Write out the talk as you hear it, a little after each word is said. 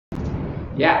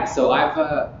Yeah, so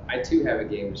I too have a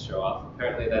game to show off.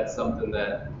 Apparently, that's something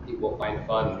that people find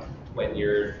fun when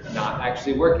you're not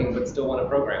actually working but still want to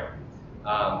program.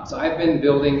 So I've been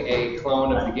building a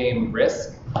clone of the game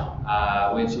Risk,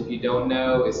 which, if you don't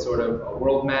know, is sort of a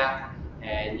world map,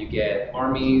 and you get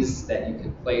armies that you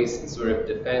can place and sort of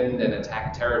defend and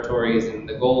attack territories, and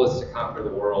the goal is to conquer the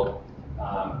world.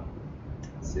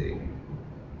 Let's see.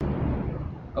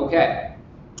 Okay.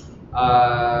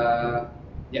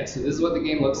 Yeah, so this is what the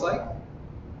game looks like.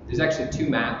 There's actually two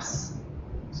maps.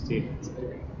 Steve,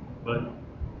 what?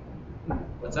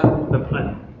 What's that? The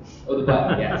button. Oh, the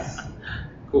button, yes.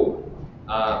 Cool.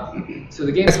 So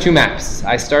the game has two maps.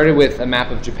 I started with a map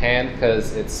of Japan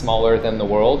because it's smaller than the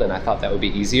world, and I thought that would be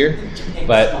easier.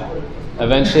 But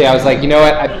eventually I was like, you know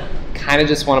what, I kind of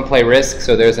just want to play Risk,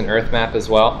 so there's an Earth map as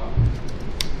well,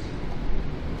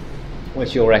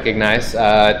 which you'll recognize.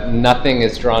 Nothing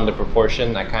is drawn to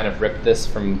proportion. I kind of ripped this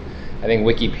from, I think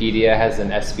Wikipedia has an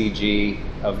SVG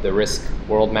of the Risk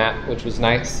world map, which was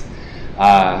nice.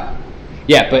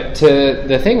 Yeah, but to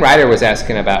the thing Ryder was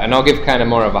asking about, and I'll give kind of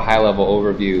more of a high-level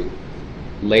overview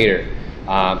later.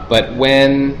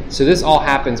 So this all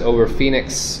happens over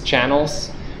Phoenix channels.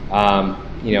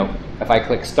 You know, if I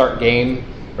click Start Game,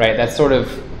 right, that's sort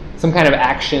of some kind of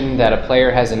action that a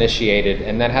player has initiated,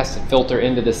 and that has to filter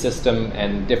into the system,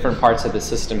 and different parts of the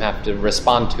system have to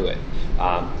respond to it.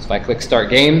 So if I click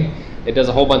Start Game, it does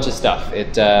a whole bunch of stuff.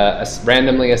 It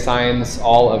randomly assigns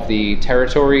all of the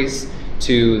territories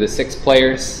to the 6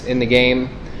 players in the game.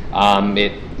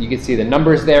 You can see the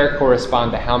numbers there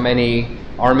correspond to how many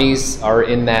armies are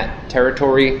in that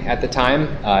territory at the time.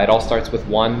 It all starts with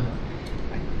 1.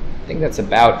 I think that's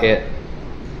about it.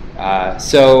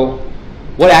 So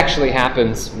what actually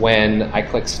happens when I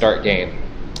click Start Game?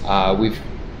 I've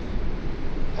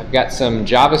got some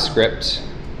JavaScript,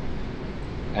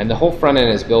 and the whole front end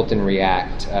is built in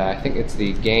React. I think it's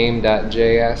the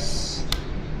game.js.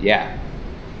 Yeah.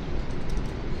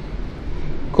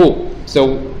 Cool.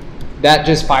 So that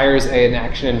just fires an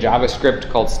action in JavaScript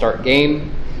called Start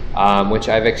Game, which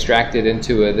I've extracted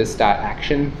into a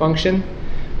this.action function,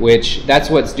 which that's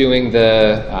what's doing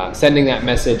the sending that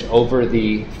message over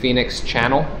the Phoenix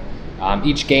channel.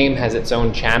 Each game has its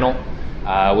own channel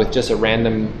with just a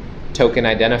random token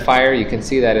identifier. You can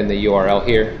see that in the URL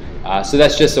here. So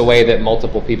that's just a way that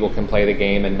multiple people can play the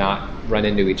game and not run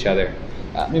into each other.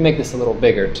 Let me make this a little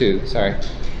bigger too, sorry.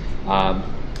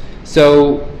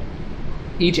 So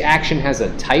each action has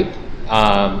a type,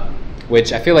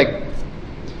 which I feel like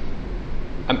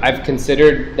I've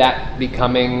considered that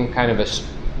becoming kind of a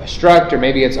struct or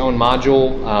maybe its own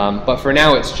module, but for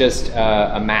now it's just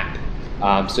a map.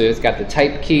 So it's got the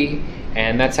type key,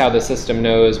 and that's how the system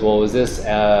knows, well, was this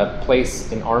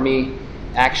place an army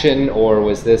action, or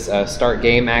was this a start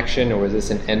game action, or was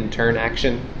this an end turn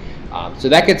action? So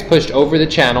that gets pushed over the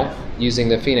channel using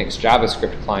the Phoenix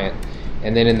JavaScript client.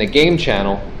 And then in the game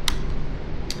channel,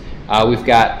 we've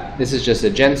got, this is just a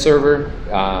gen server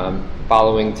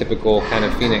following typical kind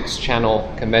of Phoenix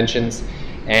channel conventions.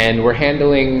 And we're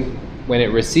handling, when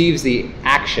it receives the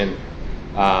action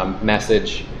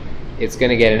message, it's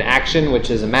going to get an action, which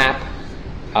is a map,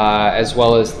 as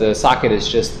well as the socket is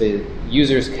just the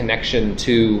user's connection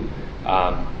to,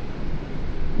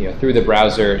 through the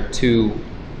browser to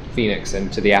Phoenix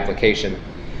and to the application.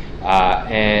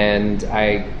 And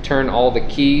I turn all the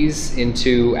keys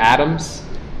into atoms,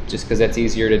 just because that's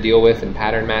easier to deal with and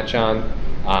pattern match on.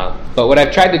 But what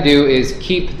I've tried to do is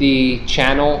keep the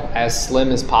channel as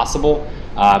slim as possible,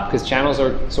 because channels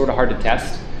are sort of hard to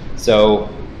test. So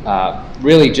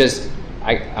really just,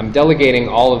 I'm delegating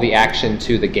all of the action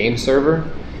to the game server.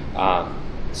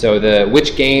 So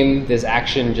which game this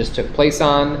action just took place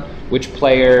on, which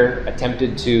player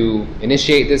attempted to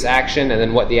initiate this action, and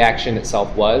then what the action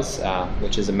itself was,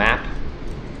 which is a map.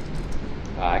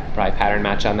 I could probably pattern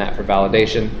match on that for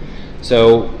validation.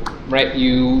 So, right,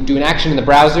 you do an action in the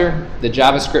browser, the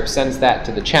JavaScript sends that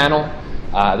to the channel.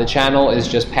 The channel is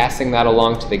just passing that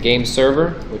along to the game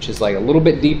server, which is like a little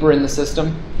bit deeper in the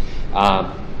system.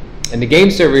 And the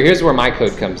game server, here's where my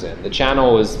code comes in. The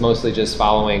channel was mostly just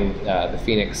following the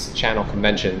Phoenix channel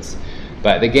conventions.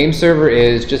 But the game server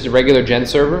is just a regular gen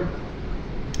server.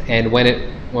 And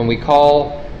when we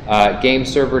call game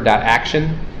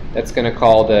server.action, that's going to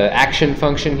call the action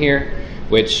function here,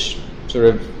 which sort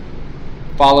of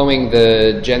following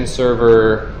the gen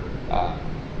server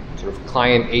sort of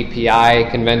client API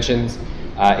conventions,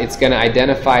 it's going to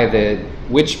identify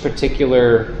which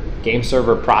particular game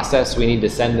server process we need to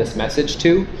send this message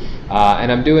to.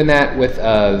 And I'm doing that with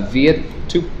a via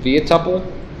tuple.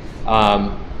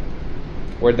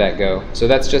 where'd that go? So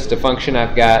that's just a function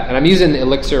I've got, and I'm using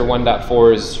Elixir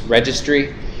 1.4's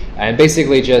registry, and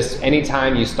basically just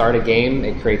anytime you start a game,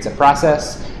 it creates a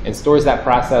process and stores that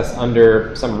process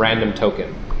under some random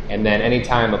token. And then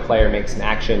anytime a player makes an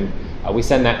action, we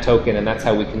send that token, and that's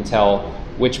how we can tell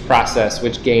which process,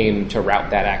 which game to route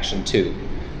that action to.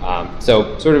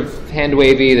 So sort of hand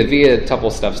wavy, the via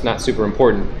tuple stuff's not super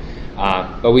important,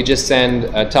 but we just send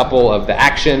a tuple of the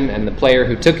action and the player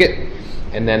who took it,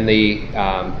 and then the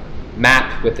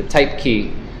map with the type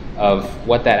key of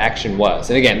what that action was.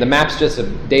 And again, the map's just a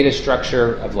data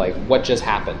structure of like what just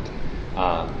happened.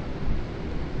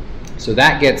 So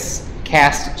that gets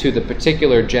cast to the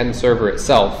particular gen server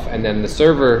itself, and then the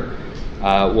server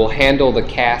will handle the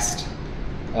cast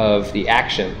of the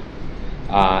action.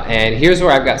 And here's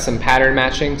where I've got some pattern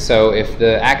matching. So if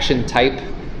the action type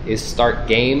is start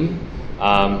game,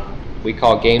 we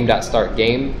call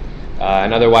game.startGame,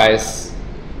 and otherwise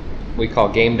we call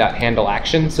game.handle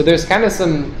action. So there's kind of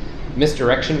some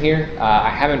misdirection here. I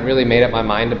haven't really made up my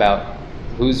mind about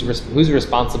who's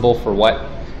responsible for what,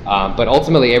 but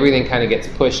ultimately everything kind of gets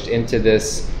pushed into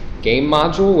this game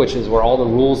module, which is where all the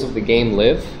rules of the game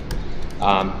live.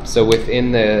 So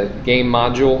within the game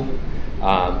module,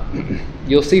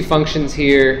 you'll see functions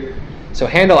here. So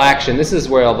handle action, this is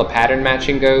where all the pattern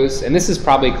matching goes, and this is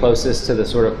probably closest to the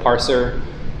sort of parser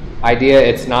idea.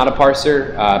 It's not a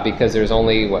parser because there's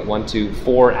only,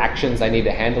 4 actions I need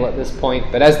to handle at this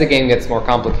point. But as the game gets more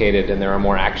complicated and there are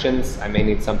more actions, I may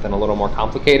need something a little more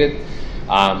complicated.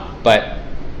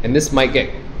 And this might get,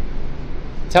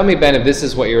 tell me, Ben, if this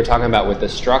is what you were talking about with the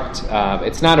struct.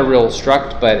 It's not a real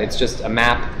struct, but it's just a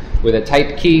map with a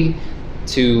type key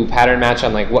to pattern match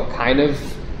on like what kind of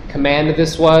command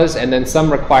this was, and then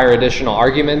some require additional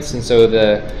arguments, and so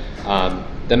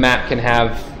the map can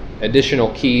have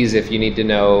additional keys if you need to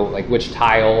know like which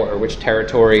tile or which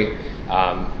territory.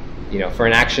 For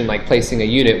an action like placing a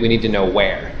unit, we need to know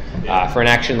where. For an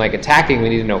action like attacking, we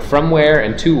need to know from where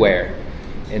and to where.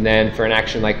 And then for an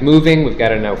action like moving, we've got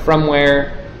to know from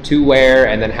where, to where,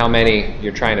 and then how many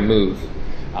you're trying to move.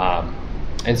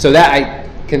 And so that I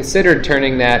considered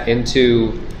turning that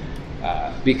into,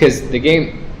 because the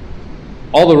game,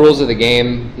 all the rules of the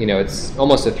game, it's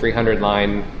almost a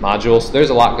 300-line module, so there's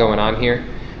a lot going on here.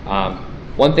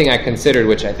 One thing I considered,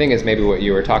 which I think is maybe what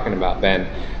you were talking about, Ben,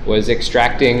 was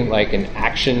extracting like an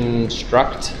action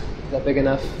struct. Is that big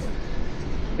enough?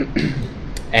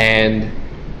 And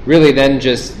really then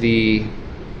just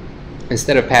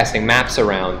instead of passing maps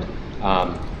around,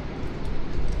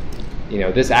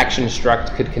 this action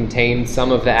struct could contain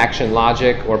some of the action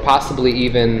logic, or possibly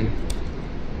even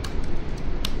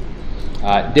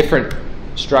different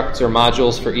structs or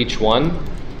modules for each one.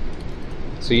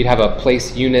 So you'd have a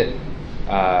place unit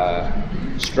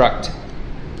struct,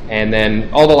 and then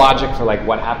all the logic for like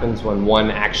what happens when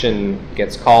one action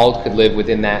gets called could live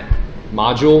within that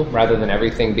module, rather than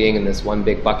everything being in this one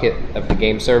big bucket of the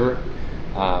game server.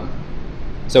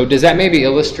 So does that maybe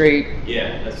illustrate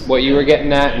what you were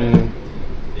getting at? And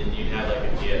then you'd have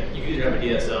like you could either have a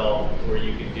DSL where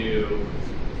you could do,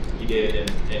 and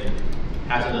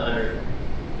have to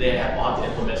they have to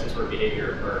implement some sort of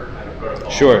behavior or kind of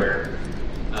protocol. Sure. Where,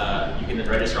 you can then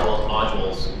register all those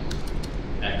modules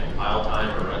at compile time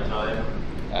or runtime,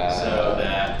 so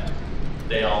that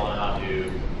they all know how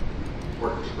to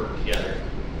work together.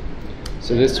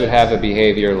 So this would have a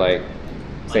behavior like,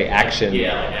 say, action.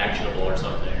 Yeah, like actionable or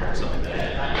something like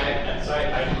that. I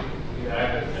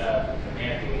have a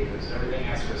command behavior, so everything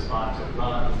has to respond to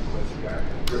run with regard.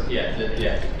 Yeah,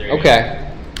 there you Okay.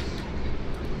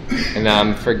 And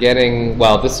I'm forgetting,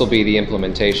 well, this will be the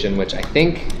implementation, which I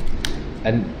think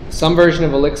some version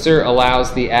of Elixir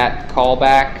allows the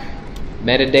 @callback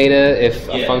metadata if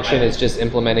a function is just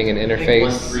implementing an interface.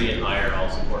 I think 1.3 and higher all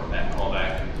support that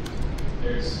callback.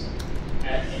 There's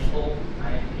 @info,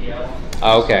 INPL.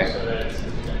 Oh, okay. So that it's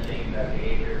implementing that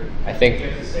behavior. I think. You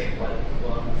have to say like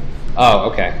flow. Oh,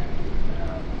 okay.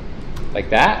 Like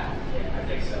that? Yeah, I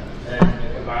think so. And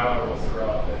the compiler will throw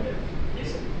up and it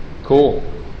is. Cool.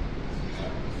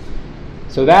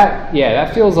 So that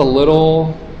feels a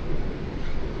little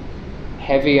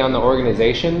heavy on the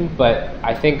organization, but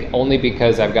I think only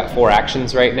because I've got 4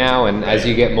 actions right now, and as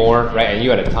you get more, right, and you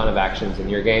had a ton of actions in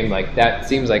your game, like that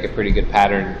seems like a pretty good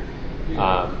pattern.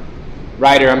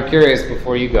 Ryder, I'm curious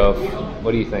before you go,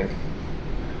 what do you think?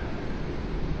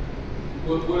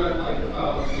 What I like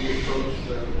about the approach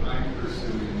that I'm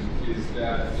pursuing is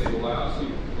that it allows you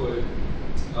to put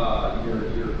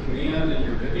your command and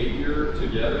your behavior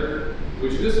together,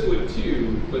 which this would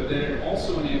too, but then it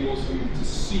also enables you to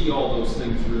see all those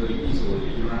things really easily.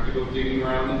 You don't have to go digging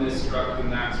around in this struct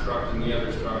and that struct and the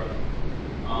other struct.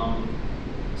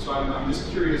 So I'm just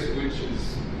curious which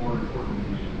is more important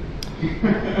to me.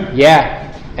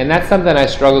 Yeah, and that's something I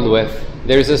struggled with.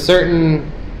 There's a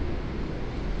certain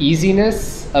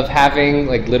easiness of having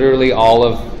like literally all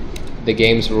of the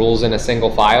game's rules in a single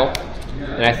file.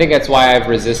 And I think that's why I've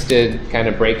resisted kind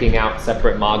of breaking out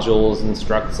separate modules and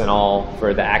structs and all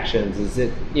for the actions, is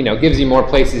it, you know, gives you more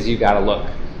places you got to look.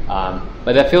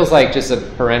 But that feels like just a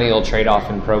perennial trade-off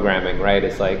in programming, right?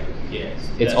 It's like,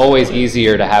 it's always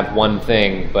easier to have one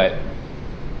thing, but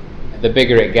the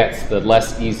bigger it gets, the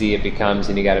less easy it becomes,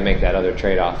 and you got to make that other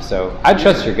trade-off. So I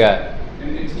trust your gut.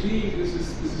 And to me, this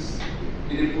is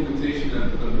an implementation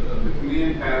of the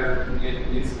command pattern.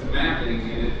 It's a mapping,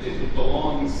 and it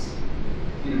belongs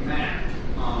in a map.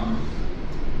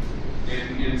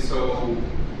 And so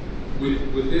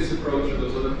with this approach or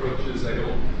those other approaches, I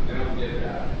don't get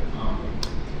that.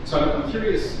 So I'm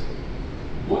curious,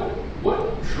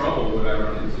 what trouble would I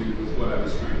run into with what I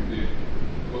was trying to do?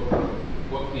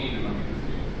 What pain am I going to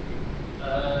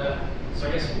feel? So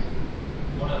I guess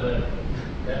one of the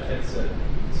benefits of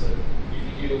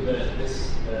if you do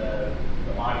the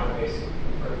modular-based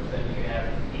approach, then you can have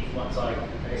each one side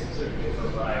very specifically for a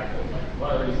variety. Like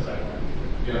one of the reasons I went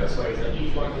this way is that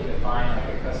each one can define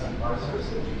like a custom parser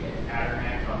so that you can pattern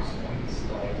match on points.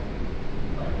 Like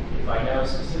if I know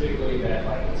specifically that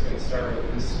like it's going to start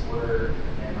with this word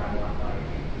and I want like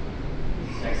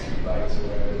these next 3 bytes or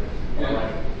whatever, or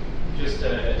like just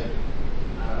a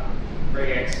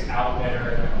regex out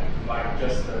better and like provide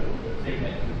just the thing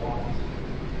that you want.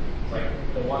 It's like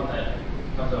the one that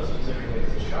comes up specifically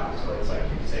is the shop. So it's like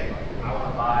you're saying like I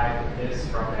want to buy this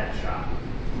from that shop.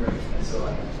 Right. And so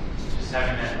like just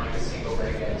having that in like a single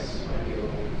regex might be a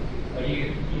little like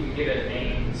you can give it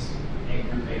names, name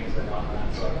groupings and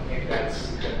whatnot. So I think that's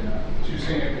good enough. So you're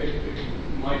saying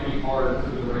it might be hard for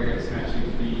the regex matching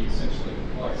to be essentially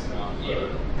complex enough.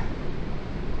 Yeah.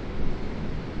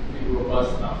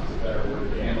 Robust enough is a better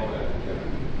word to handle that.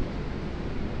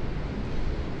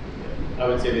 I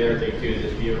would say the other thing too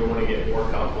is if you ever want to get more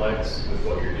complex with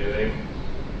what you're doing,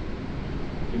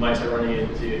 you might start running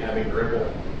into having to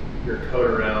ripple your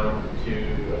code around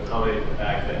to accommodate the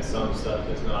fact that some stuff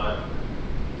is not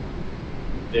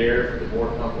there, the more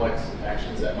complex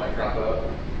actions that might crop up.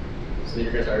 So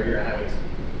that you're having,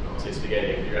 I won't say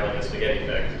spaghetti, you're having a spaghetti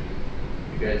effect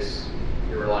because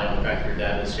you're relying on the fact that your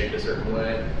data is shaped a certain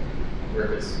way. Where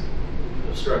if it's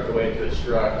struct away into a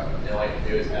struct, and all you can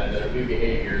do is add another new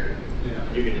behavior,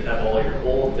 you can just have all your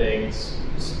old things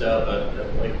stub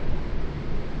like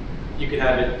you can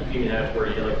have it. You can even have where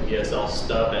you like the DSL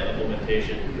stub at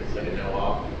implementation because it's like a no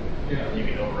op. And you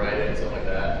can override it and stuff like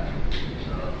that.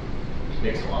 It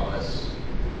makes a lot less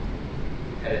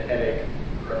headache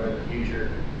from in the future.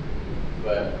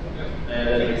 But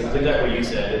and exactly what you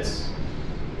said.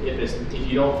 If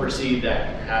you don't foresee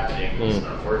that happening, it's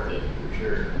not worth it for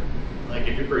sure. Like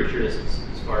if you're pretty sure this is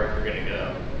as far as you're gonna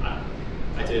go,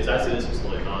 I'd say this is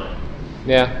totally fine.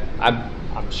 Yeah,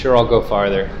 I'm sure I'll go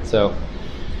farther. So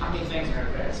How many things are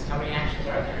at risk? How many actions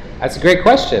are there? that's a great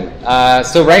question.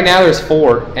 So right now there's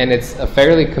 4, and it's a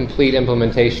fairly complete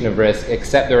implementation of Risk,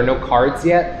 except there are no cards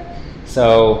yet.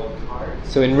 So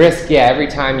in Risk, yeah, every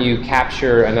time you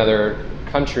capture another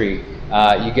country,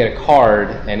 you get a card,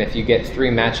 and if you get 3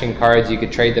 matching cards, you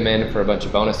could trade them in for a bunch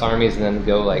of bonus armies and then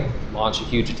go like launch a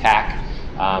huge attack,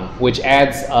 which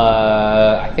adds,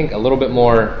 I think, a little bit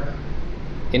more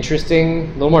interesting,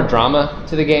 a little more drama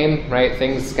to the game, right?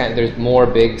 There's more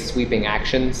big sweeping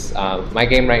actions. My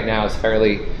game right now is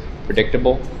fairly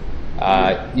predictable.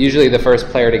 Usually the first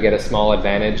player to get a small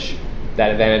advantage,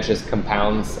 that advantage just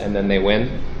compounds and then they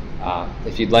win.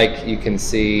 If you'd like, you can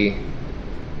see.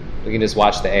 We can just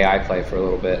watch the AI play for a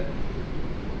little bit.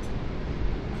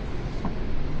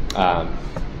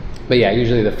 But yeah,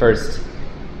 usually the first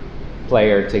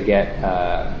player to get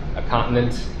a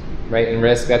continent, right, in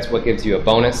Risk, that's what gives you a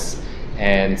bonus.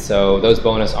 And so those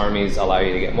bonus armies allow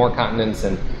you to get more continents.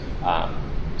 And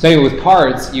so anyway, with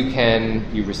cards,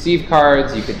 you receive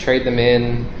cards, you can trade them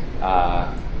in.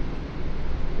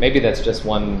 Maybe that's just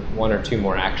one or 2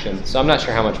 more actions. So I'm not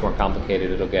sure how much more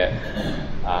complicated it'll get.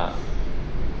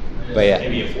 But yeah.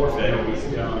 Maybe a forfeit.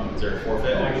 Is there a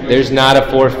forfeit actually? There's not a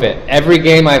forfeit. Every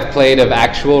game I've played of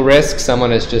actual Risk,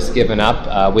 someone has just given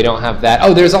up. We don't have that.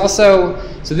 Oh, there's also,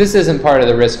 so this isn't part of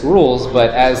the Risk rules,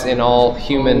 but as in all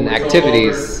human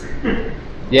activities.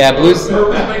 Yeah, Blue's,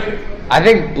 I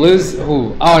think Blue's,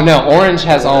 oh no, Orange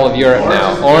has all of Europe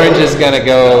now. Orange is going to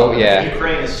go, yeah.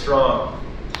 Ukraine is strong.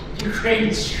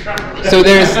 So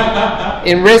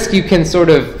in Risk, you can sort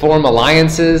of form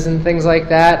alliances and things like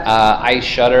that. I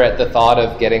shudder at the thought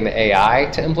of getting the AI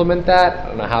to implement that. I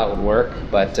don't know how it would work,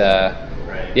 but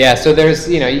right? Yeah, so there's,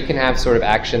 you can have sort of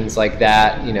actions like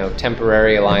that,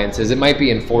 temporary alliances. It might be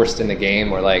enforced in the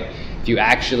game, or like if you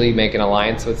actually make an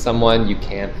alliance with someone, you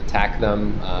can't attack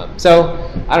them. So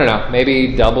I don't know,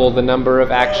 maybe double the number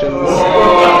of actions.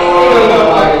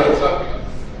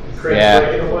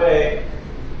 Yeah.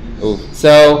 Ooh.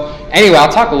 So anyway,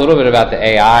 I'll talk a little bit about the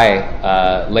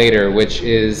AI later, which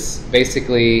is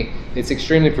basically, it's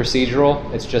extremely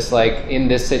procedural. It's just like, in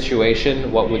this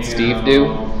situation, what would Steve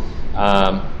do?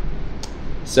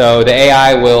 So the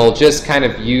AI will just kind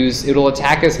of it'll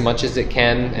attack as much as it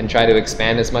can and try to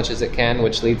expand as much as it can,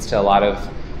 which leads to a lot of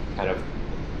kind of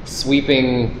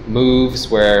sweeping moves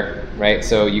where, right,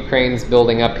 so Ukraine's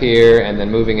building up here and then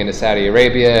moving into Saudi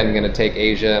Arabia and going to take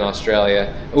Asia and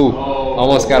Australia. Ooh,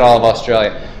 almost got all of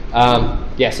Australia.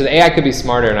 Yeah, so the AI could be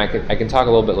smarter, and I can talk a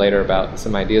little bit later about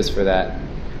some ideas for that.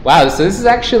 Wow, so this is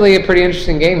actually a pretty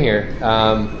interesting game here.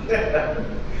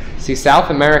 See, South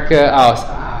America,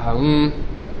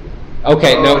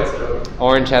 okay, no,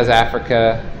 orange has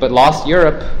Africa, but lost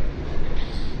Europe,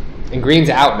 and green's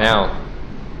out now.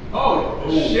 Oh,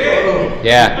 shit!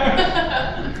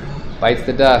 Yeah. Bites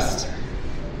the dust.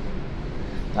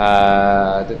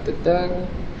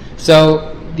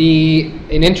 So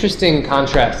an interesting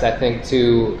contrast, I think,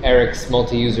 to Eric's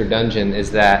multi-user dungeon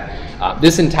is that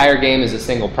this entire game is a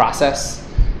single process.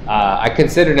 I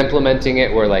considered implementing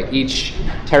it where like each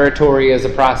territory is a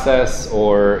process,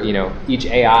 or each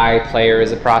AI player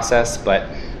is a process, but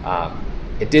I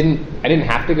didn't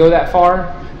have to go that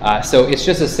far. So it's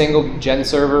just a single gen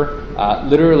server.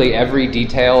 Literally every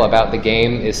detail about the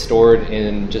game is stored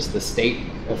in just the state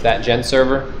of that gen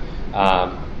server.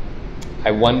 I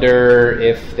wonder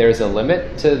if there's a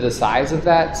limit to the size of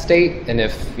that state, and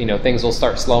if things will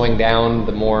start slowing down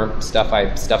the more stuff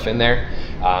I stuff in there.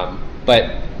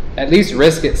 But at least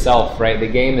Risk itself, right? The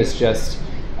game is just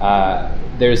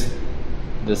there's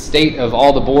the state of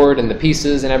all the board and the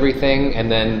pieces and everything,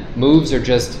 and then moves are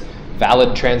just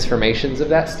valid transformations of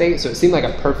that state. So it seemed like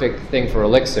a perfect thing for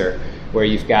Elixir, where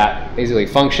you've got basically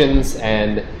functions,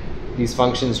 and these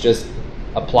functions just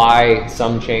apply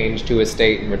some change to a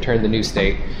state and return the new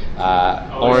state.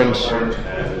 Orange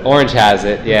has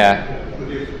it, yeah.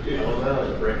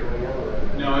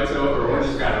 No, it's over.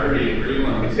 Orange got 30 and green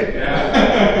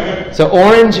ones. So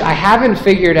orange, I haven't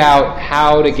figured out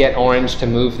how to get orange to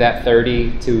move that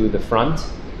 30 to the front,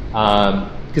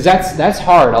 because that's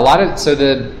hard. So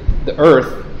the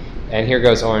Earth, and here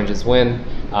goes orange's win.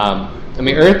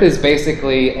 Earth is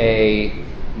basically a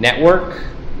network,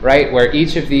 right, where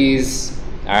each of these,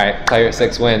 all right, player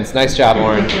 6 wins. Nice job,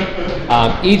 Orange.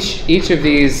 Each of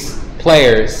these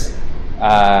players,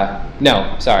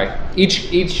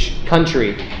 each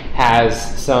country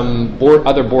has some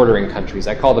other bordering countries.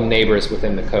 I call them neighbors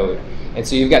within the code. And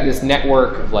so you've got this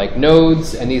network of like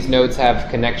nodes, and these nodes have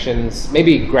connections.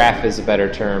 Maybe graph is a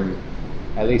better term.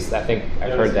 At least I think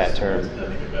I've heard that term.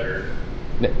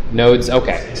 Nodes,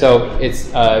 okay. So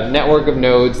it's a network of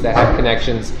nodes that have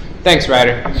connections. Thanks,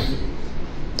 Ryder.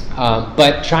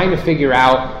 But trying to figure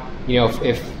out,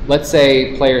 if let's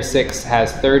say player 6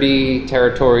 has 30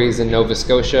 territories in Nova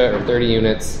Scotia, or 30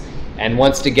 units, and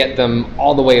wants to get them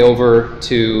all the way over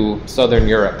to Southern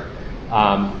Europe.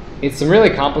 It's some really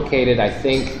complicated, I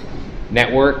think,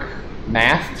 network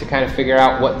math to kind of figure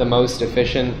out what the most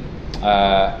efficient,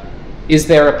 is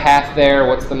there a path there?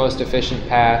 What's the most efficient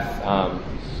path?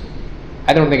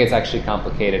 I don't think it's actually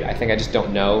complicated. I think I just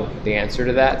don't know the answer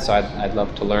to that, so I'd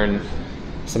love to learn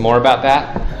some more about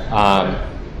that.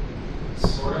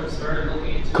 Sort of started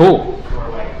looking into cool. it for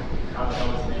like how the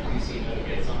hell is an NPC to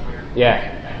get somewhere. Yeah.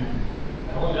 And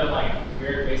I looked up like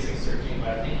very basic searching, but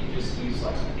I think you just use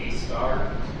like a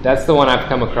star. That's the one I've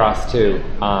come across too.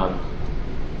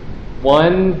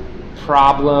 One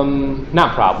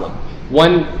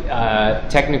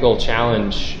technical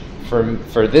challenge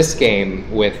for this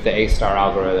game with the A-star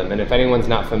algorithm, and if anyone's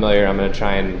not familiar, I'm going to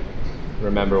try and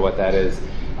remember what that is.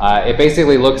 It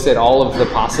basically looks at all of the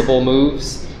possible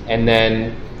moves and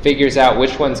then figures out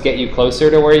which ones get you closer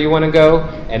to where you want to go,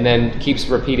 and then keeps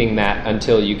repeating that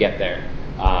until you get there.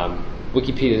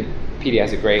 Wikipedia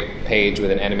has a great page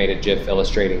with an animated GIF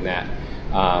illustrating that.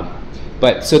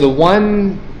 But so the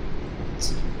one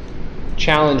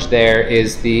challenge there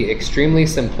is the extremely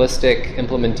simplistic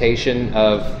implementation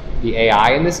of the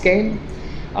AI in this game.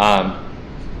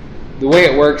 The way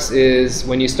it works is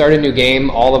when you start a new game,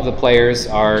 all of the players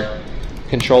are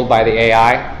controlled by the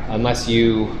AI, unless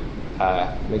you,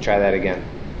 let me try that again.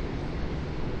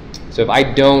 So if I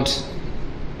don't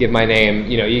give my name,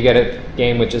 you get a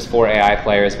game with just 4 AI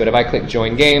players, but if I click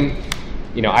join game,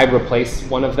 I replace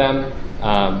one of them,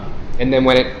 and then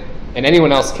and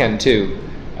anyone else can too.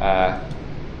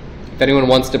 if anyone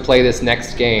wants to play this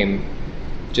next game,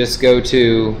 just go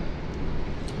to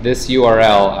this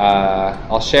URL.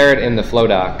 I'll share it in the flow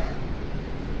doc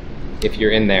if you're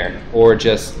in there, or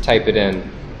just type it in.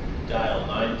 Dial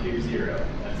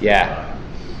 920. Yeah.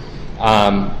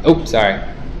 Oh, sorry.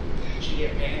 Did you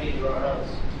get vanity URLs?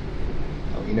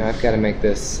 Oh, you know, I've got to make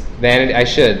this vanity. I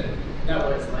should.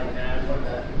 No, it's like one of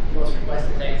the most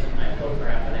requested things in my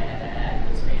program that I had to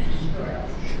add was vanity URLs.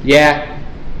 Yeah.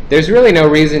 There's really no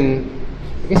reason.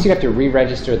 I guess you have to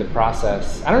re-register the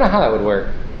process. I don't know how that would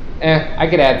work. I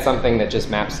could add something that just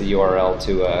maps the URL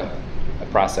to a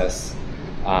process.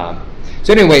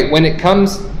 So anyway, when it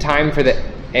comes time for the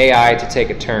AI to take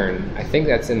a turn, I think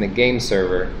that's in the game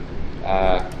server.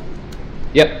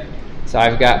 Yep. So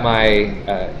I've got my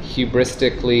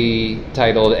hubristically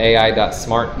titled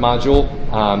AI.smart module.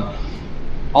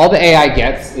 All the AI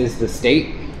gets is the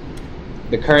state,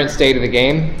 the current state of the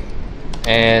game,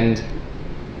 and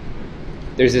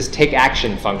there's this take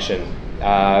action function,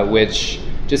 which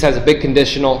just has a big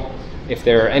conditional. If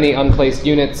there are any unplaced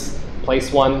units,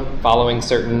 place one following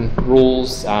certain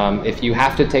rules. If you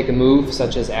have to take a move,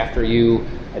 such as after you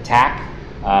attack,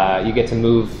 you get to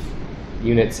move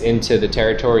units into the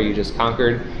territory you just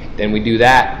conquered, then we do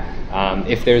that.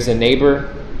 If there's a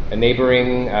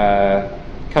neighboring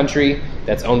country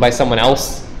that's owned by someone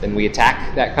else, then we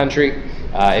attack that country.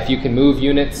 If you can move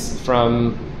units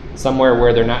from somewhere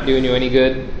where they're not doing you any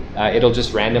good, it'll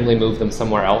just randomly move them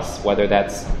somewhere else, whether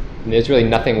that's, there's really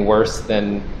nothing worse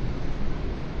than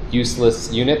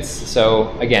useless units.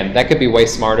 So again, that could be way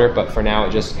smarter, but for now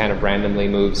it just kind of randomly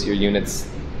moves your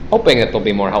units, hoping that they'll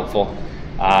be more helpful.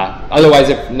 Otherwise,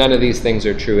 if none of these things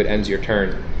are true, it ends your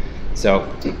turn. So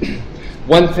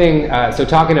one thing, so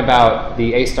talking about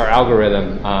the A-star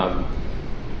algorithm,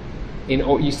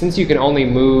 since you can only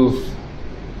move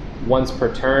once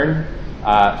per turn,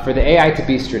 for the AI to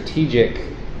be strategic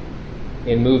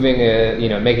in moving,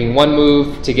 making one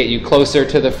move to get you closer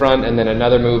to the front and then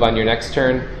another move on your next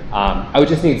turn, I would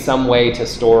just need some way to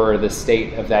store the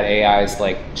state of that AI's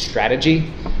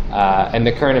strategy, and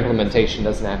the current implementation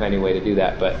doesn't have any way to do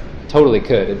that, but totally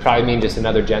could. It'd probably mean just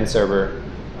another gen server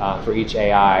for each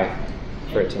AI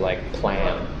for it to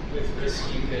plan. With this,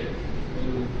 you could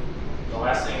move the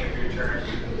last thing of your turn,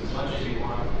 you could move as much as you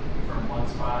want from one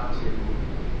spot to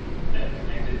a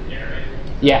connected area.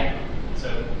 Yeah.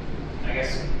 So I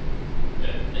guess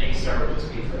the A-star would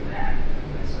just be for that.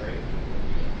 Sorry.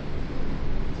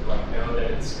 To know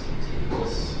that it's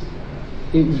continuous.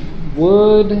 It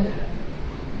would.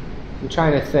 I'm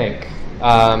trying to think.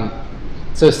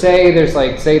 So say there's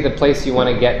say the place you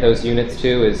want to get those units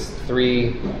to is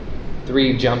three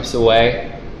jumps away.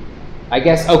 I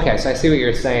guess, okay, so I see what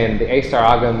you're saying. The A-star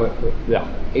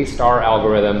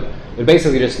algorithm would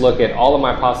basically just look at all of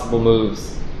my possible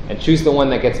moves and choose the one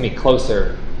that gets me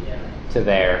closer to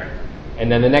there.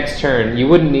 And then the next turn, you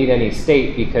wouldn't need any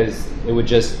state because it would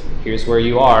just, here's where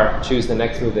you are, choose the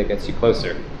next move that gets you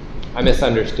closer. I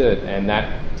misunderstood, and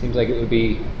that seems like it would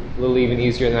be a little even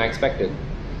easier than I expected.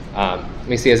 Let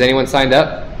me see, has anyone signed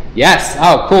up? Yes,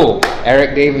 oh cool,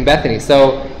 Eric, Dave, and Bethany.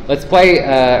 So let's play,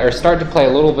 or start to play a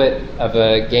little bit of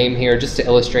a game here just to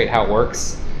illustrate how it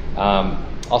works.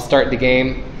 I'll start the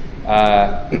game.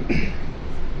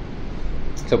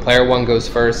 So player one goes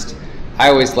first. I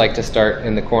always like to start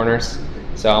in the corners.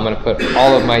 So I'm going to put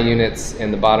all of my units in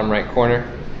the bottom right corner.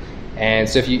 And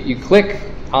so if you click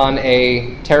on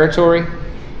a territory,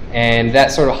 and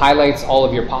that sort of highlights all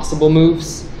of your possible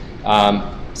moves.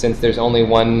 Since there's only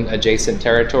one adjacent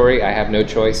territory, I have no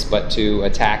choice but to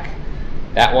attack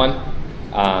that one.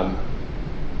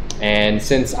 And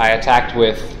since I attacked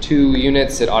with 2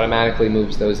 units, it automatically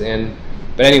moves those in.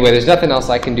 But anyway, there's nothing else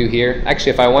I can do here.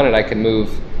 Actually, if I wanted, I can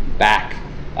move back.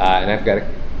 And I've got a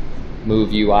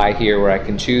move UI here where I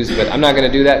can choose, but I'm not going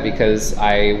to do that because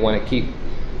I want to keep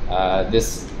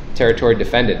this territory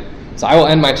defended. So I will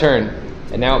end my turn,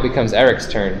 and now it becomes Eric's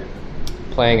turn,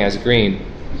 playing as green.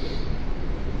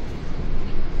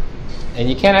 And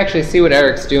you can't actually see what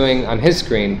Eric's doing on his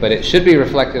screen, but it should be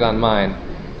reflected on mine.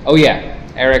 Oh yeah,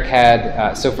 Eric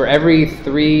had, so for every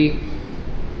three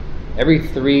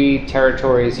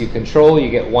territories you control, you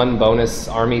get 1 bonus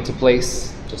army to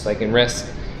place, just like in Risk.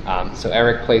 So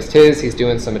Eric placed his, he's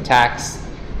doing some attacks.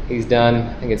 He's done,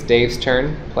 I think it's Dave's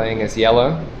turn, playing as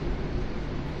yellow.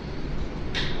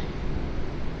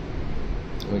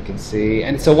 We can see,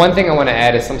 and so one thing I want to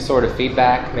add is some sort of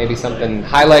feedback, maybe something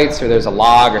highlights or there's a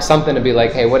log or something to be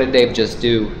like, hey, what did Dave just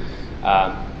do?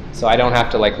 So I don't have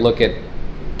to look at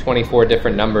 24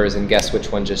 different numbers and guess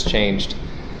which one just changed.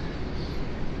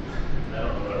 I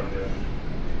don't know what I'm doing.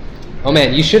 Oh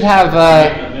man, you should have,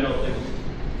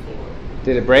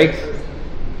 did it break?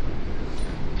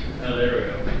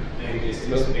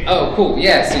 Oh, cool.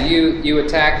 Yeah, so you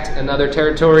attacked another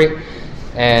territory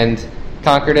and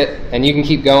conquered it, and you can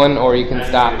keep going or you can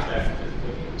stop.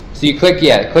 So you click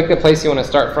the place you want to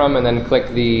start from, and then click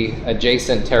the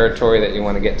adjacent territory that you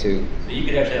want to get to. So you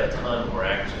could actually have a ton more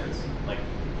actions. Like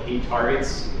when he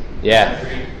targets Yeah.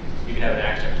 country, you can have an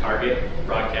action target,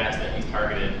 broadcast that he's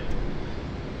targeted.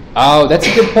 Oh, that's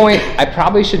a good point. I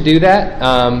probably should do that.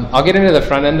 I'll get into the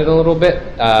front end in a little bit,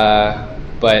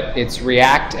 but it's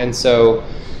React, and so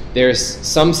there's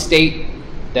some state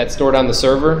that's stored on the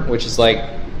server, which is like,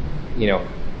 you know,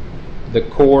 the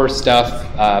core stuff,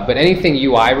 but anything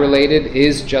UI related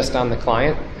is just on the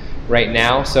client right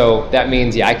now. So that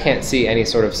means, yeah, I can't see any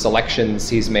sort of selections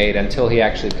he's made until he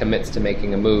actually commits to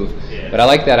making a move. Yeah. But I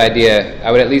like that idea.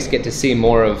 I would at least get to see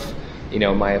more of, you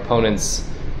know, my opponent's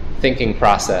thinking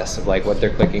process of like what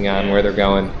they're clicking on, where they're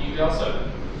going. You could also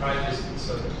probably just,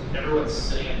 so everyone's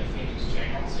sitting in the Phoenix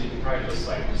channel, so you could probably just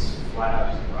flat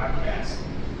out just broadcast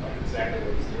like exactly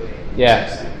what he's doing. Yeah.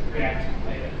 Just react and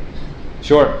play it.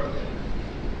 Sure.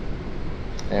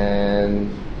 And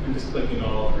I'm just clicking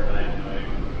all over and I have no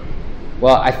idea.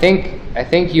 well, I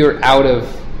think you're out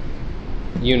of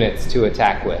units to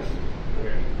attack with.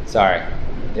 Sorry,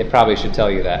 they probably should tell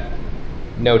you that.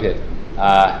 Noted.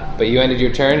 But you ended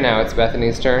your turn. Now it's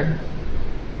Bethany's turn.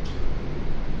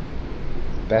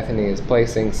 Bethany is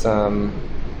placing some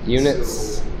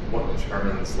units. So what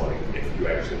determines like if you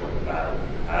actually win the battle?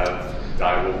 Have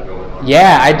die roll going on?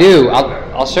 Yeah, I do.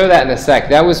 I'll show that in a sec.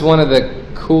 That was one of the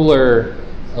cooler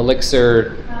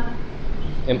Elixir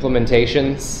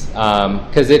implementations,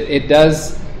 because it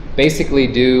does basically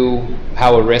do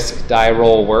how a risk die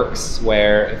roll works,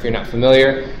 where if you're not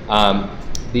familiar,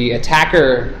 the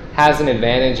attacker has an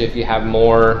advantage if you have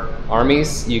more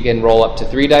armies. You can roll up to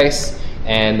 3 dice,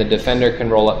 and the defender can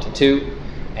roll up to 2.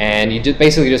 And you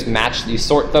basically just match, you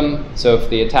sort them. So if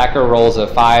the attacker rolls a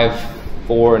 5,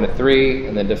 4, and a 3,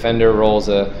 and the defender rolls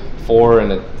a 4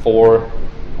 and a 4,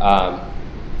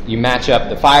 you match up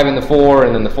the 5 and the 4,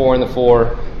 and then the 4 and the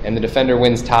 4, and the defender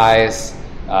wins ties.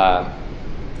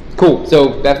 Cool.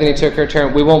 So Bethany took her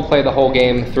turn. We won't play the whole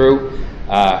game through,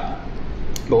 but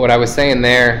what I was saying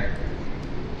there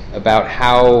about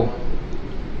how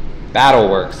battle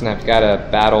works, and I've got a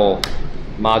battle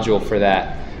module for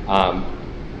that.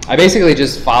 I basically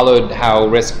just followed how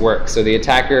risk works. So the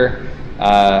attacker,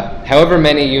 however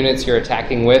many units you're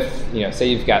attacking with, you know, say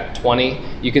you've got 20,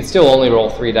 you can still only roll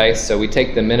 3 dice. So we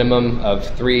take the minimum of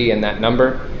 3 and that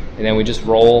number, and then we just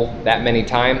roll that many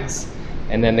times.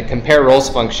 And then the compare rolls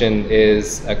function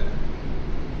is a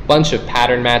bunch of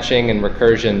pattern matching and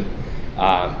recursion.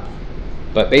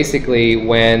 But basically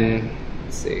when,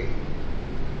 let's see,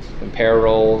 compare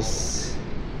rolls,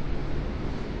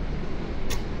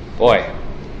 boy,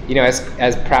 you know,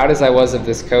 as proud as I was of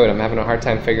this code, I'm having a hard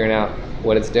time figuring out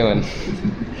what it's doing.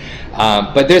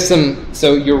 But there's some,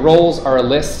 so your rolls are a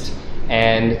list,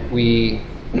 and we,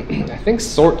 I think,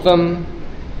 sort them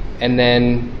and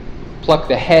then pluck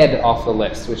the head off the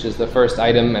list, which is the first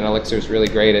item, and Elixir is really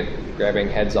great at grabbing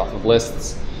heads off of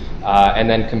lists. And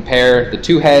then compare the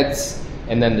 2 heads,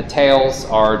 and then the tails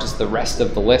are just the rest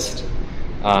of the list.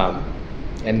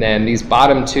 And then these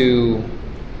bottom 2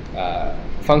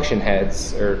 function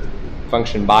heads, or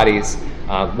function bodies,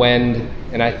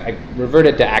 and I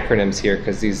reverted to acronyms here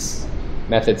because these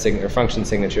or function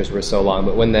signatures were so long,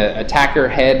 but when the attacker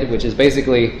head, which is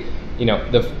basically, you know,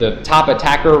 the top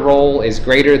attacker roll is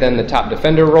greater than the top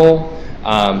defender roll.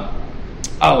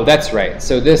 Oh, that's right.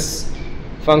 So this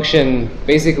function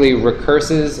basically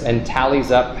recurses and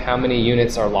tallies up how many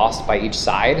units are lost by each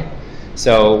side.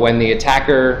 So when the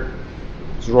attacker's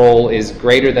roll is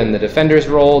greater than the defender's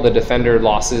roll, the defender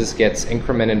losses gets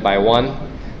incremented by 1.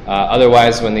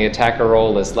 Otherwise, when the attacker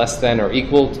roll is less than or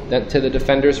equal to the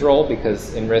defender's roll,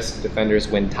 because in Risk, defenders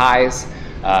win ties,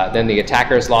 then the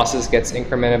attacker's losses gets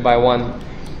incremented by 1.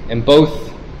 And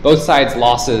both sides'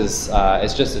 losses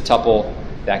is just a tuple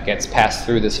that gets passed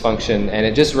through this function, and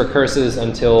it just recurses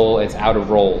until it's out of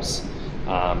rolls.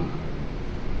 And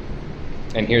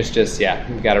here's just, yeah,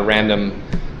 we've got a random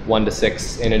 1 to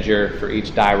 6 integer for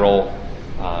each die roll.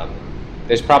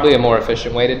 There's probably a more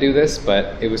efficient way to do this,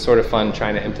 but it was sort of fun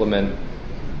trying to implement.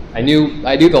 I knew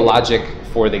the logic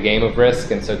for the game of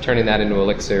Risk, and so turning that into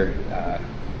Elixir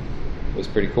was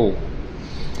pretty cool.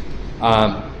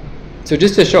 So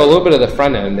just to show a little bit of the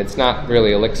front end, it's not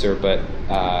really Elixir, but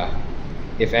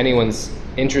if anyone's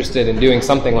interested in doing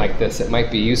something like this, it might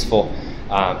be useful.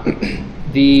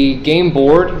 The game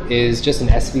board is just an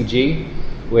SVG,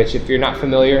 which, if you're not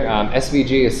familiar,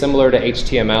 SVG is similar to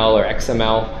HTML or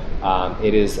XML.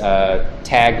 It is a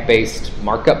tag-based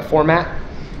markup format.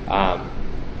 So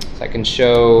I can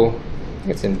show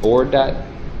think it's in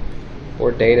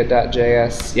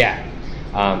board.data.js.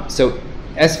 Yeah. So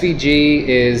SVG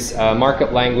is a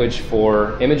markup language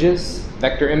for images,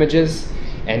 vector images,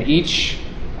 and each,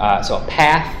 so a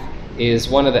path is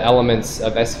one of the elements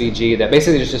of SVG that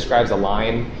basically just describes a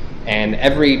line, and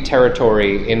every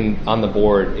territory on the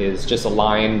board is just a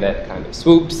line that kind of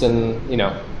swoops and,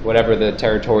 whatever the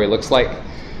territory looks like.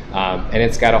 And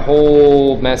it's got a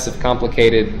whole mess of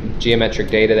complicated geometric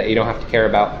data that you don't have to care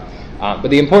about. But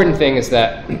the important thing is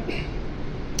that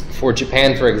for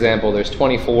Japan, for example, there's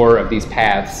 24 of these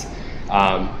paths.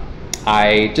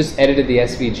 I just edited the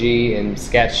SVG in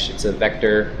Sketch. It's a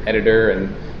vector editor,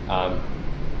 and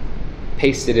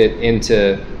pasted it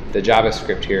into the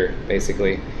JavaScript here,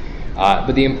 basically.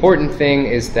 But the important thing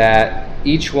is that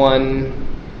each one,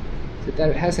 that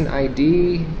it has an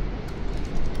ID.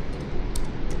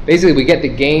 Basically, we get the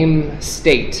game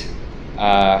state.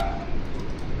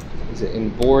 Is it in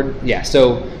board? Yeah,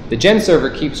 so the gen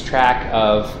server keeps track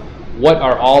of what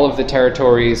are all of the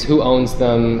territories, who owns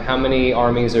them, how many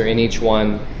armies are in each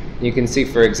one. You can see,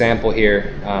 for example,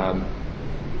 here,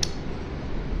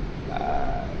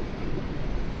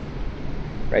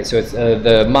 right, so it's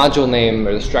the module name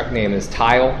or the struct name is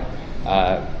tile.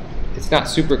 It's not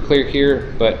super clear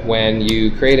here, but when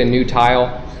you create a new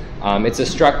tile, it's a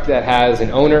struct that has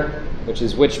an owner, which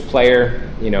is which player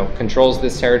controls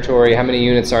this territory, how many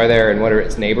units are there, and what are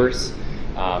its neighbors.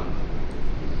 So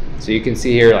you can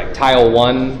see here, like tile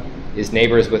 1 is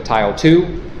neighbors with tile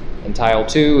 2, and tile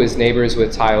 2 is neighbors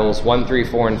with tiles 1, 3,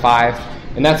 4, and 5.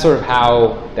 And that's sort of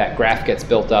how that graph gets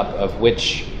built up of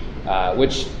which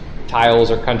tiles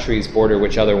or countries border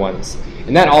which other ones.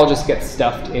 And that all just gets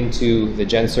stuffed into the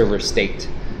gen server state.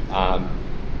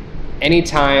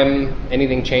 Anytime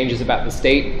anything changes about the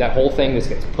state, that whole thing just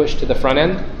gets pushed to the front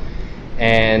end,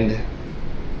 and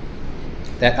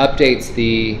that updates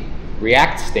the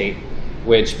React state,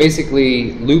 which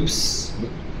basically loops.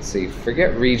 Let's see,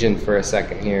 forget region for a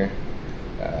second here.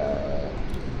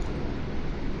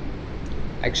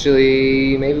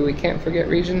 Actually, maybe we can't forget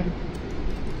region.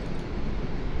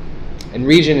 And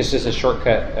region is just a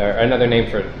shortcut, or another name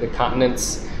for the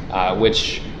continents,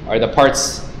 which are the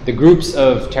parts, the groups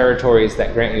of territories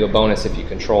that grant you a bonus if you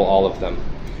control all of them.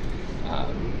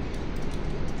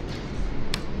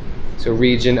 So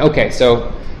region, okay,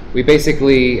 so we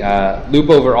basically loop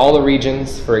over all the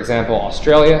regions, for example,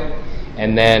 Australia,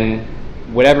 and then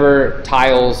whatever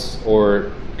tiles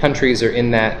or countries are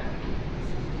in that,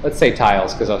 let's say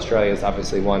tiles, because Australia is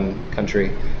obviously one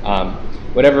country.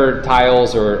 Whatever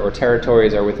tiles or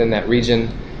territories are within that region,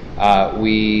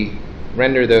 we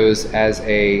render those as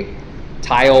a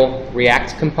tile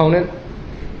React component.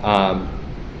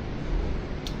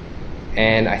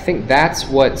 And I think that's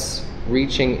what's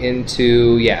reaching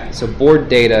into, yeah, so board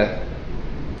data.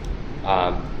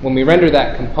 When we render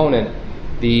that component,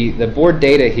 the board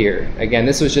data here, again,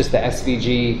 this was just the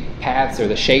SVG paths or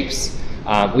the shapes.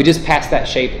 We just pass that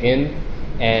shape in,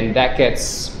 and that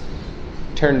gets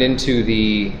turned into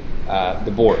the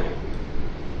board.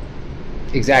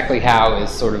 Exactly how is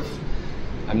sort of,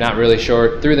 I'm not really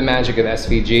sure, through the magic of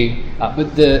SVG.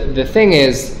 But the thing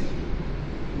is,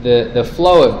 the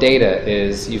flow of data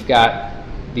is you've got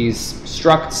these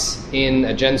structs in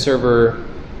a gen server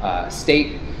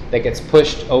state that gets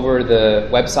pushed over the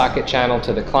WebSocket channel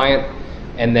to the client,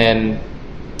 and then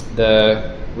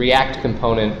the React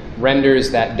component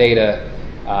renders that data,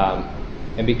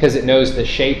 and because it knows the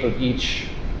shape of each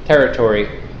territory,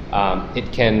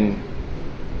 it can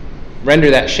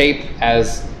render that shape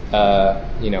as a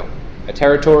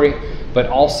territory, but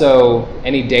also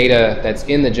any data that's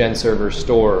in the gen server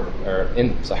store, or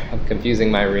sorry, I'm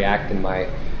confusing my React and my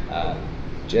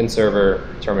gen server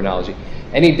terminology.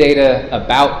 Any data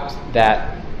about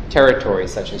that territory,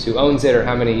 such as who owns it or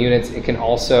how many units, it can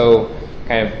also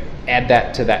kind of add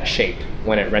that to that shape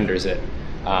when it renders it.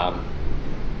 I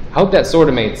hope that sort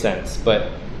of made sense,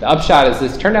 but the upshot is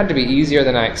this turned out to be easier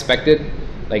than I expected.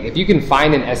 Like, if you can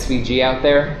find an SVG out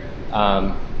there,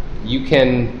 you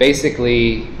can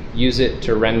basically use it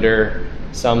to render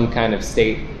some kind of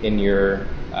state in your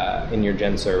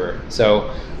gen server.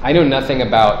 So I know nothing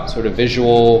about sort of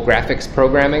visual graphics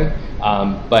programming,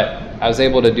 but I was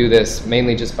able to do this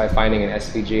mainly just by finding an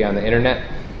SVG on the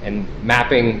internet and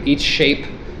mapping each shape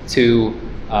to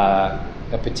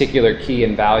a particular key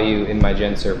and value in my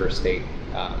gen server state,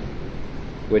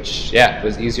 which, yeah,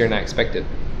 was easier than I expected.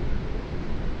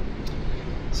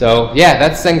 So yeah,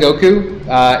 that's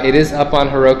Sengoku. It is up on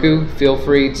Heroku. Feel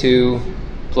free to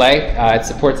play. It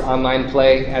supports online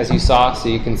play, as you saw, so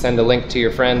you can send a link to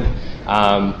your friend.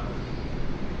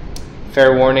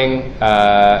 Fair warning,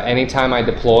 anytime I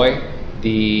deploy,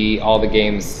 all the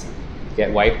games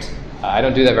get wiped. I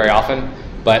don't do that very often,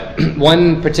 but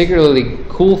one particularly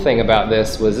cool thing about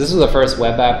this was the first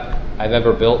web app I've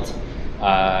ever built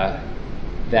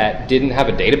that didn't have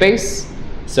a database.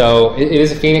 So it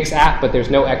is a Phoenix app, but there's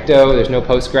no Ecto, there's no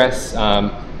Postgres.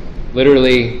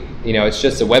 Literally, it's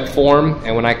just a web form,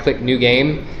 and when I click new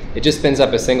game, it just spins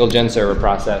up a single gen server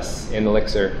process in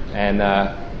Elixir, and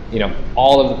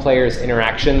all of the players'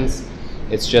 interactions,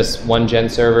 it's just one gen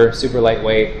server, super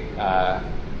lightweight. I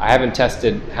haven't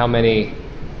tested how many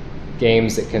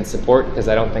games it can support because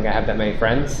I don't think I have that many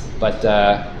friends, but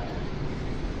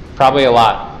probably a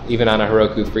lot, even on a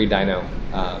Heroku free dyno.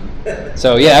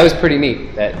 So yeah, that was pretty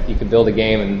neat that you could build a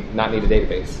game and not need a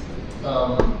database.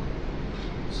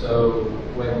 So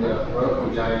when the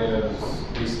Heroku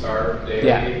dynos restart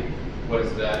daily, what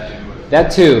does that do?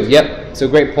 That too, yep. So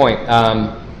great point.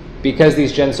 Because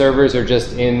these gen servers are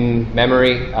just in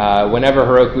memory, whenever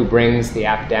Heroku brings the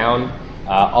app down,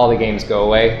 all the games go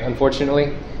away,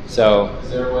 unfortunately. So is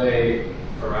there a way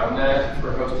around that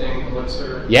for hosting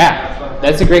Elixir? Yeah,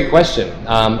 that's a great question.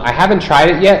 I haven't tried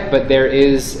it yet, but there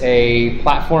is a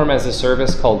platform as a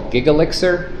service called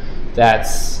GigElixir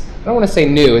that's, I don't want to say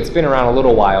new, it's been around a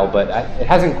little while, but it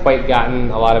hasn't quite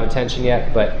gotten a lot of attention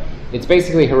yet, but it's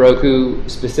basically Heroku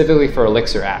specifically for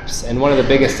Elixir apps. And one of the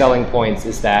biggest selling points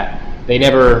is that they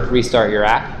never restart your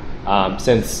app.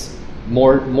 Since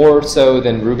more so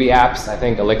than Ruby apps, I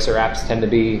think Elixir apps tend to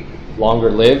be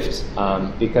longer lived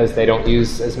because they don't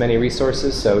use as many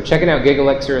resources. So checking out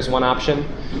GigElixir is one option.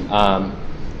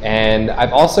 And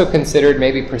I've also considered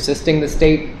maybe persisting the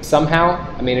state somehow.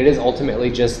 I mean, it is ultimately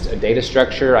just a data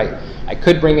structure. I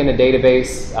could bring in a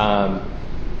database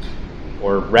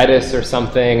or Redis or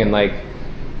something and I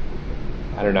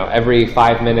don't know, every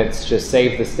 5 minutes just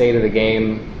save the state of the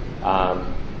game.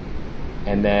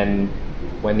 And then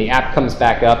when the app comes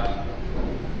back up,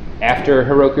 after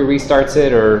Heroku restarts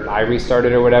it or I restart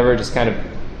it or whatever, just kind of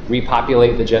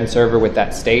repopulate the gen server with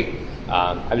that state.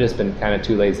 I've just been kind of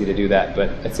too lazy to do that, but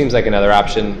it seems like another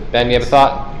option. Ben, you have a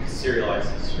thought? You could serialize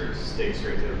the state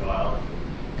straight to a file.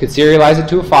 Could serialize it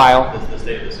to a file. The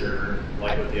state of the server,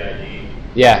 like with the ID.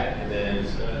 Yeah. And then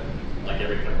like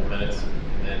every couple of minutes.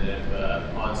 And then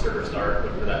if on server start,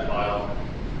 look for that file,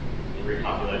 and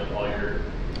repopulate all your...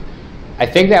 I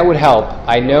think that would help.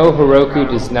 I know Heroku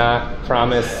does not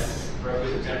promise...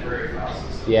 Heroku's a temporary file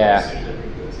system. Yeah.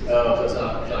 Oh, so it's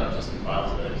not just in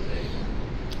files that state.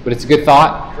 But it's a good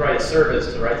thought. Write a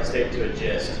service to write the state to a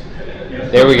gist.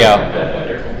 There we go.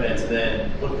 Every couple minutes,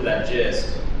 then look for that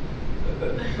gist,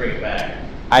 bring it back.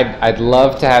 I'd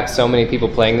love to have so many people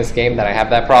playing this game that I have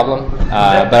that problem,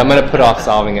 but I'm going to put off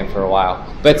solving it for a while.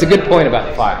 But it's a good point about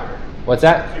the file. What's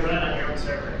that? You run it on your own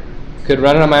server. Could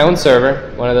run it on my own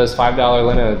server, one of those $5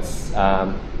 Linodes.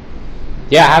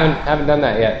 Yeah, I haven't done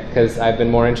that yet because I've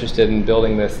been more interested in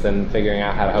building this than figuring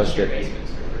out how to host it.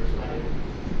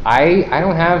 I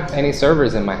don't have any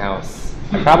servers in my house.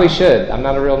 I probably should. I'm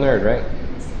not a real nerd, right?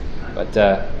 But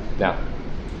no.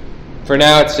 For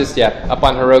now, it's just, up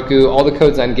on Heroku. All the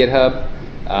code's on GitHub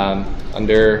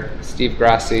under Steve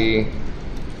Grossi,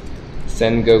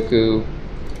 Sengoku.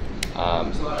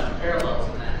 There's a lot of parallels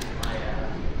in that.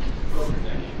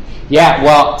 Yeah,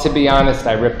 well, to be honest,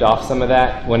 I ripped off some of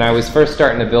that. When I was first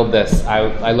starting to build this,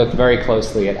 I looked very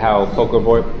closely at how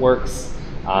Pokerboard works.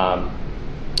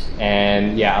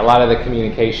 And yeah, a lot of the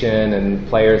communication and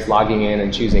players logging in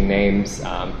and choosing names,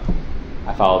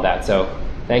 I followed that. So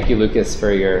thank you, Lucas,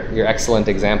 for your excellent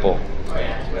example. Oh,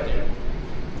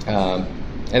 yeah.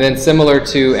 And then similar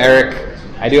to Eric,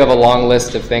 I do have a long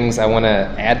list of things I want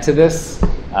to add to this.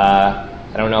 I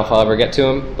don't know if I'll ever get to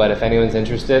them, but if anyone's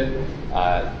interested,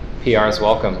 PR is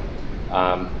welcome.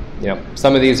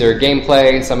 Some of these are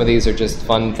gameplay, some of these are just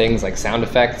fun things like sound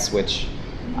effects, which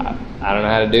I don't know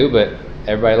how to do, but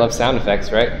everybody loves sound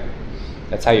effects, right?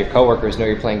 That's how your coworkers know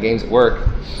you're playing games at work.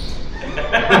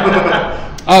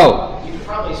 Oh. You could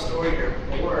probably store your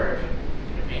board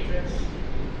in a matrix.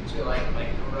 So like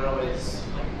a row is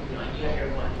you have your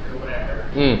 1 through whatever.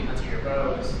 Onto your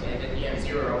rows, and then you have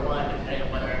 0 or 1 depending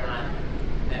on whether or not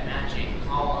that matching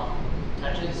column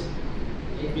touches.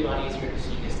 It'd be a lot easier to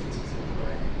see distances in the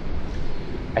way.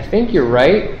 I think you're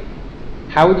right.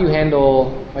 How would you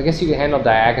handle, I guess you could handle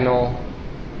diagonal.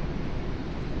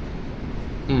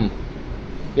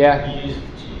 Yeah. You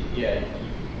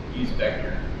use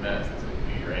vector maps to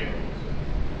do your angles.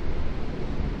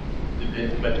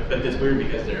 But it's weird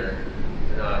because they're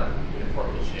not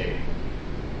uniformly shaped.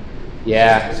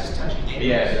 Yeah. It's just touching neighbors.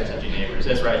 Yeah, they're touching neighbors.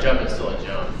 That's right. Jump is still a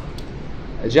jump.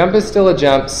 A jump is still a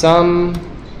jump.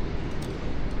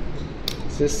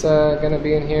 Is this going to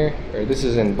be in here? Or this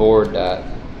is in board.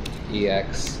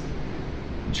 EX.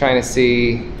 I'm trying to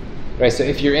see, right, so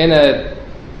if you're in a,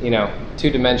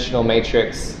 two-dimensional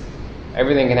matrix,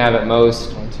 everything can have at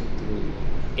most 1, 2,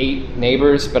 3, 8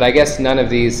 neighbors, but I guess none of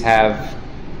these have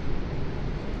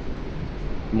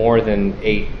more than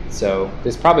 8, so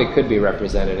this probably could be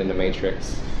represented in a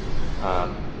matrix.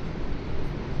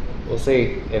 We'll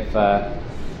see if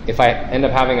I end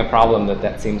up having a problem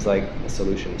that seems like a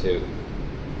solution to.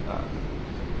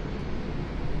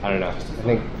 I don't know. I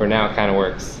think for now it kind of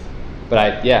works. But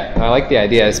I like the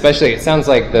idea. Especially, it sounds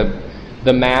like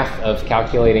the math of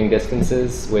calculating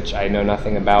distances, which I know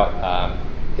nothing about,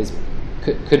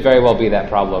 could very well be that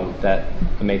problem that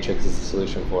a matrix is a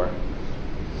solution for.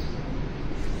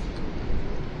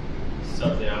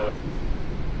 Something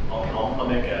I'll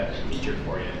make a feature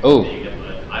for you. Oh.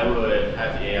 I would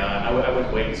have the AI. I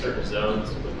would wait in certain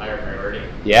zones with higher priority.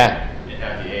 Yeah. And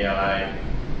have the AI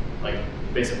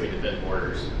basically defend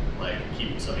borders,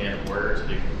 keep some in the borders.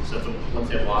 So once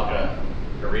they lock a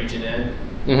region in,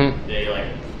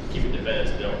 they keep it defended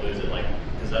so they don't lose it.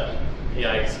 Because that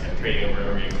AI is kind of trading over and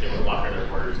over again. They want to lock their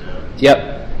borders down.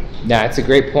 Yep. Nah, it's a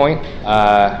great point.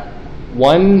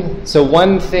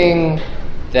 One thing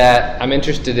that I'm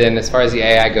interested in as far as the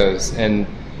AI goes, and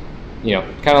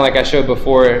kind of like I showed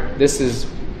before, this is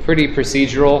pretty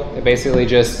procedural. It basically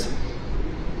just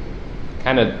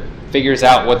kind of figures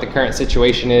out what the current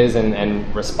situation is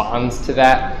and responds to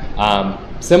that.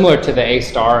 Similar to the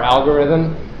A-star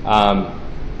algorithm,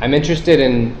 I'm interested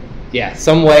in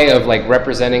some way of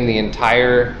representing the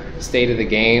entire state of the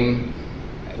game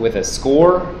with a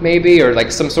score, maybe, or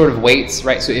some sort of weights,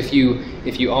 right? So if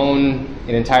you own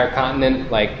an entire continent,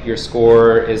 your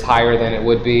score is higher than it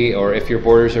would be, or if your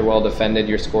borders are well defended,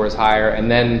 your score is higher,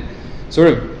 and then sort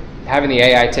of having the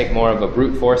AI take more of a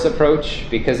brute force approach,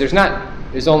 because there's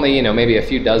only maybe a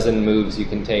few dozen moves you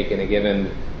can take in a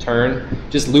given turn.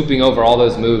 Just looping over all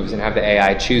those moves and have the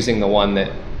AI choosing the one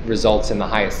that results in the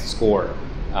highest score,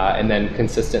 and then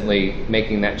consistently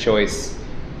making that choice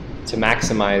to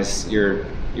maximize your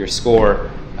score,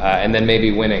 and then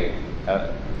maybe winning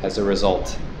as a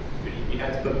result. You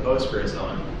have to put postgres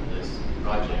on this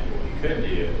project. What you could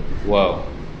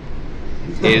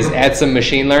do is add some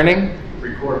machine learning.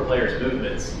 Record players'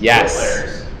 movements. Yes.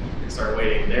 Players and start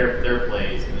weighting their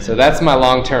plays. And so that's my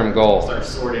long-term goal. Start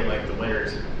sorting the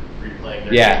winners, replaying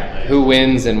their plays. Who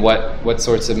wins and what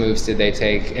sorts of moves did they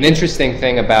take. An interesting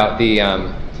thing about the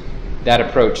that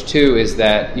approach too is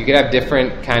that you could have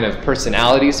different kind of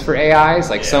personalities for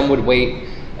AIs. Some would weight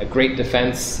a great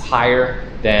defense higher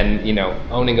than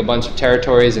owning a bunch of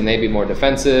territories and they'd be more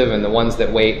defensive, and the ones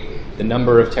that weight the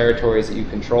number of territories that you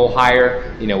control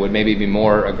higher, would maybe be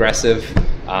more aggressive.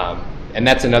 And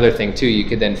that's another thing too. You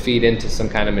could then feed into some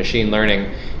kind of machine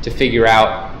learning to figure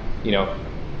out,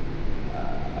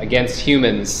 against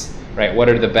humans, right? What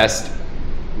are the best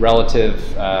relative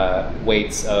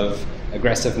weights of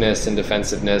aggressiveness and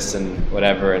defensiveness and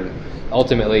whatever, and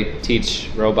ultimately teach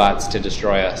robots to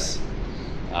destroy us,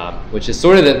 which is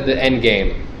sort of the end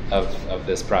game of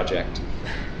this project.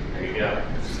 There you go.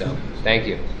 So, thank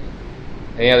you.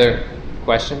 Any other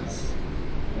questions?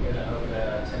 You're going to hook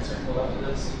TensorFlow up to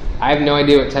this? I have no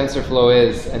idea what TensorFlow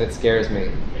is, and it scares me.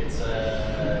 It's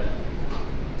I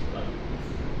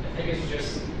think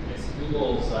it's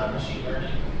Google's machine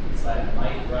learning. It's that it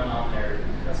might run on their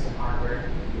custom hardware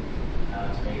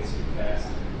to make it super fast.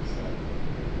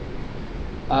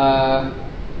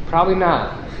 Probably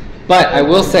not. But I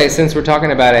will say, since we're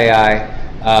talking about AI,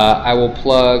 I will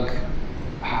plug,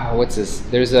 what's this?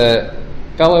 There's a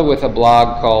fellow with a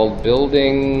blog called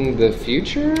Building the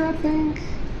Future, I think?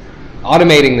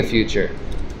 Automating the Future.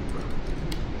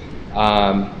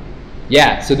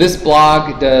 So this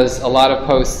blog does a lot of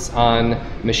posts on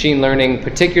machine learning,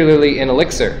 particularly in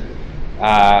Elixir.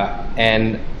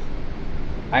 And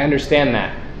I understand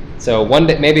that. So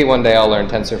maybe one day I'll learn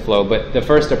TensorFlow, but the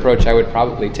first approach I would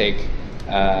probably take,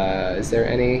 is there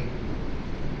any?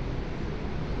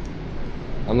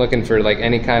 I'm looking for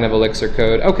any kind of Elixir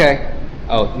code. Okay.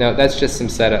 Oh, no, that's just some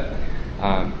setup.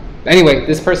 Anyway,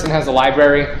 this person has a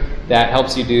library that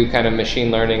helps you do kind of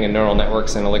machine learning and neural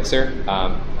networks in Elixir.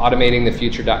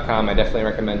 Automatingthefuture.com, I definitely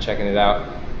recommend checking it out.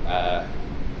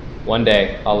 One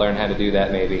day I'll learn how to do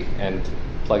that maybe and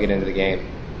plug it into the game.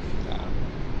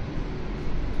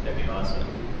 That'd be awesome.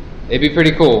 It'd be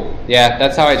pretty cool. Yeah,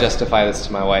 that's how I justify this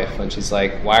to my wife when she's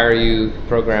like, why are you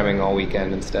programming all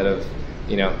weekend instead of,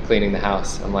 cleaning the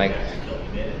house? I'm like,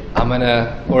 I'm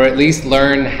gonna, or at least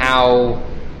learn how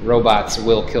robots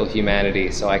will kill humanity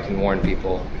so I can warn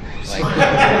people.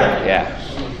 Yeah.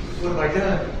 What have I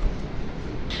done?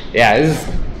 Yeah, this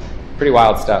is pretty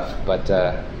wild stuff, but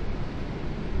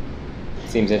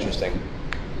seems interesting.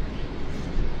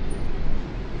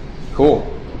 Cool.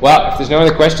 Well, if there's no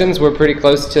other questions, we're pretty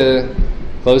close to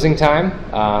closing time.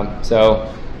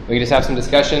 So we can just have some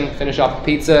discussion, finish off the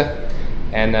pizza,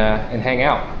 and hang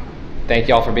out. Thank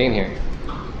you all for being here.